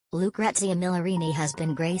Lucrezia Millarini has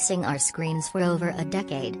been gracing our screens for over a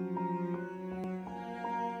decade.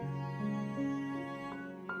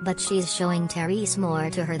 But she's showing Therese more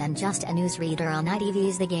to her than just a newsreader on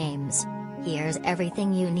ITV's The Games. Here's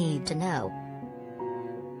everything you need to know.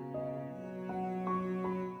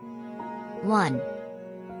 1.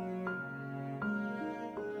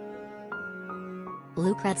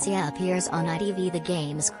 Lucrezia appears on ITV The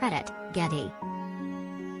GamesCredit, Getty.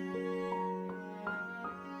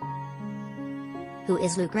 Who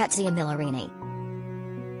is Lucrezia Millarini?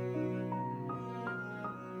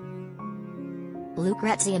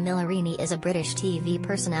 Lucrezia Millarini is a British TV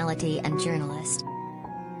personality and journalist.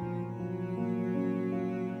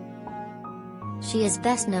 She is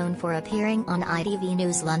best known for appearing on ITV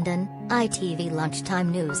News London, ITV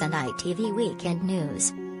Lunchtime News and ITV Weekend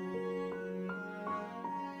News.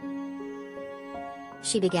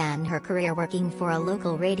 She began her career working for a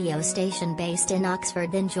local radio station based in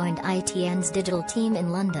Oxford, then joined ITN's digital team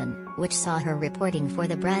in London, which saw her reporting for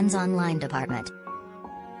the brand's online department.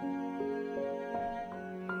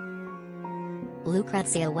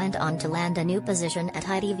 Lucrezia went on to land a new position at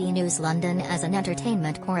ITV News London as an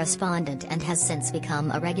entertainment correspondent and has since become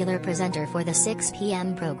a regular presenter for the 6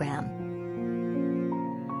 p.m. programme.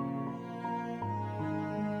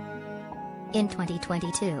 In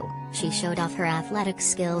 2022, she showed off her athletic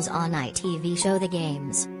skills on ITV show The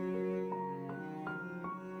Games.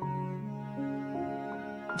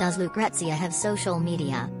 Does Lucrezia have social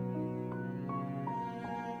media?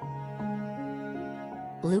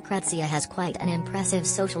 Lucrezia has quite an impressive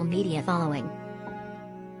social media following.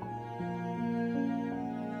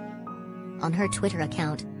 On her Twitter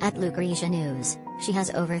account, @Lucrezia News, she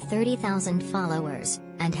has over 30,000 followers,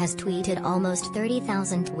 and has tweeted almost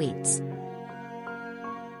 30,000 tweets.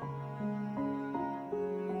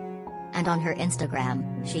 And on her Instagram,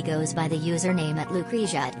 she goes by the username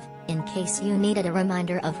 @Lucrezia, in case you needed a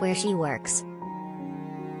reminder of where she works.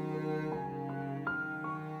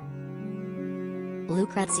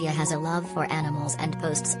 Lucrezia has a love for animals and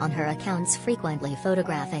posts on her accounts frequently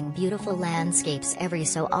photographing beautiful landscapes every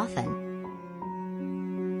so often.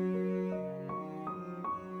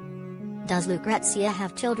 Does Lucrezia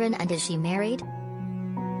have children and is she married?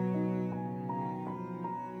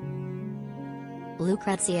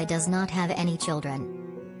 Lucrezia does not have any children.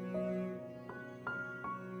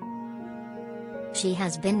 She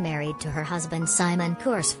has been married to her husband Simon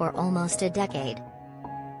Course for almost a decade.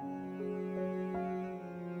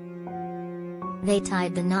 They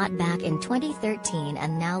tied the knot back in 2013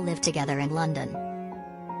 and now live together in London.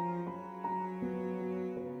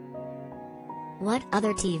 What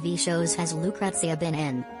other TV shows has Lucrezia been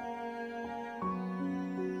in?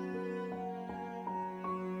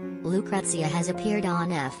 Lucrezia has appeared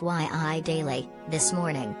on FYI Daily, This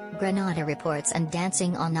Morning, Granada Reports and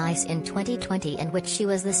Dancing on Ice in 2020, in which she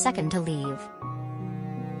was the second to leave.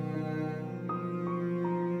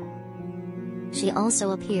 She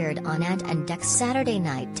also appeared on Ant and Dec's Saturday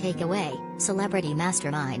Night Takeaway, Celebrity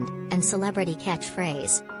Mastermind, and Celebrity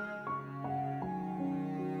Catchphrase.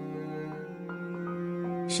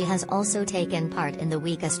 She has also taken part in The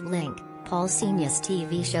Weakest Link, Paul Senior's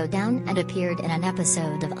TV showdown, and appeared in an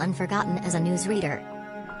episode of Unforgotten as a newsreader.